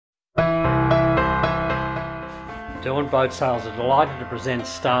Doing Boat Sales are delighted to present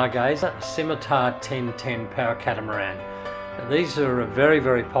Stargazer, a Scimitar 1010 power catamaran. Now, these are a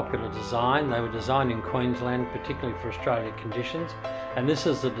very popular design. They were designed in Queensland, particularly for Australian conditions, and this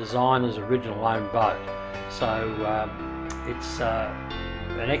is the designer's original own boat. So it's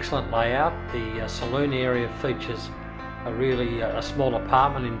an excellent layout. The saloon area features a small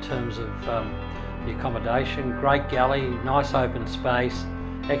apartment in terms of the accommodation, great galley, nice open space,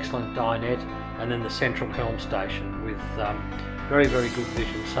 excellent dinette, and then the central helm station with very good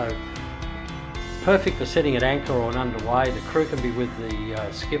vision. So perfect for sitting at anchor or underway. The crew can be with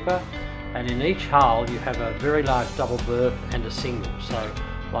the skipper, and in each hull you have a very large double berth and a single, so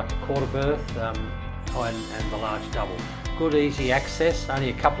like a quarter berth and the large double. Good easy access, only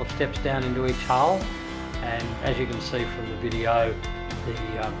a couple of steps down into each hull, and as you can see from the video,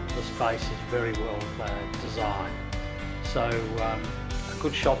 the space is very well designed. So a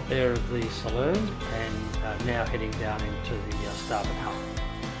good shot there of the saloon, and now heading down into the starboard hull.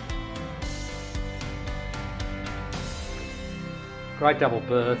 Great double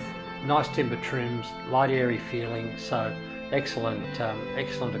berth, nice timber trims, light airy feeling, so excellent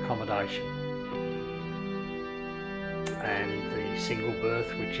accommodation. And the single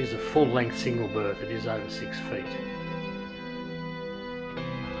berth, which is a full length single berth, it is over 6 feet.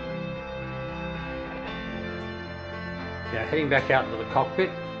 Now heading back out into the cockpit,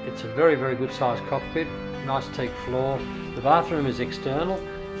 it's a very good sized cockpit, nice teak floor. The bathroom is external,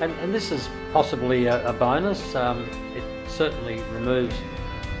 and this is possibly a bonus. It certainly removes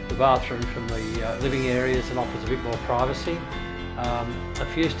the bathroom from the living areas and offers a bit more privacy. A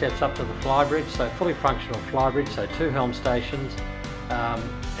few steps up to the flybridge, so fully functional flybridge, so 2 helm stations,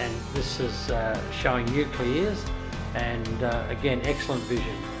 and this is showing nuclears, and again excellent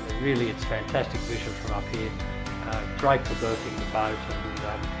vision. Really, it's fantastic vision from up here. Great for berthing the boat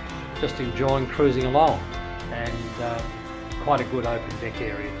and just enjoying cruising along, and quite a good open deck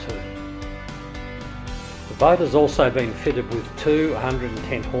area too. The boat has also been fitted with 2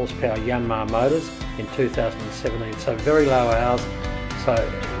 110 horsepower Yanmar motors in 2017, so very low hours, so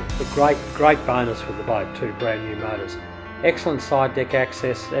a great bonus with the boat, 2 brand new motors. Excellent side deck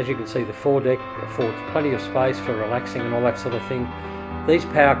access. As you can see, the foredeck affords plenty of space for relaxing and all that sort of thing. These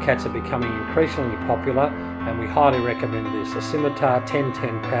power cats are becoming increasingly popular, and we highly recommend this. A Scimitar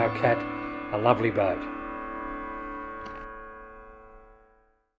 1010 power cat, a lovely boat.